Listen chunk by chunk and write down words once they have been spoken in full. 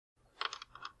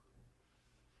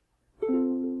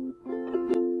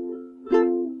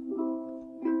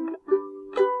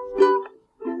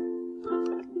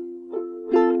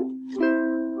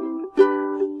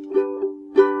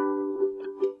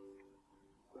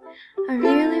I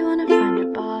really wanna find a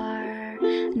bar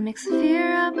and mix the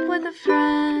fear up with a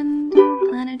friend.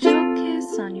 Plan a joke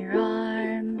kiss on your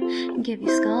arm and give you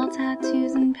skull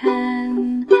tattoos and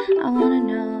pen. I wanna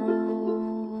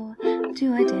know,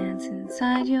 do I dance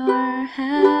inside your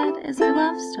head? Is our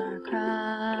love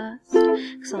star-crossed?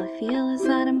 'Cause all I feel is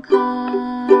that I'm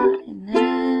caught in it.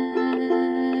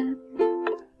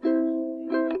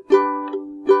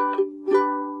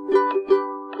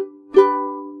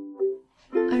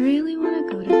 I really wanna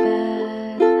go to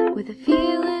bed with a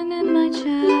feeling in my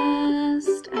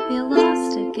chest. I feel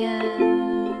lost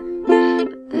again,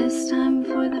 but this time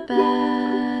for the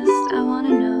best. I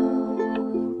wanna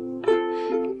know,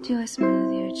 do I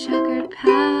smooth your checkered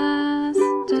past?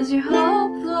 Does your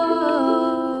hope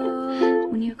flow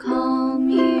when you call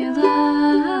me your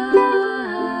last?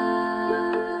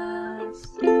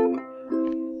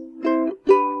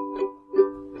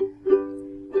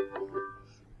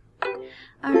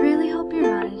 I really hope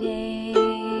you're on a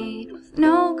date with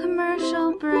no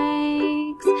commercial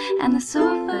breaks, and the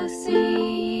sofa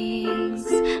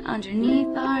sinks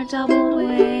underneath our doubled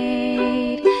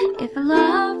weight. If I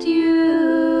loved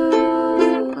you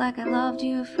like I loved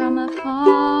you from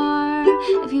afar,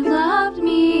 if you loved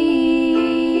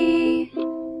me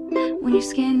when your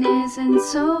skin isn't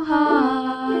so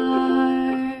hard,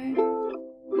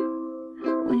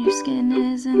 when your skin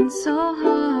isn't so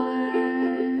hard.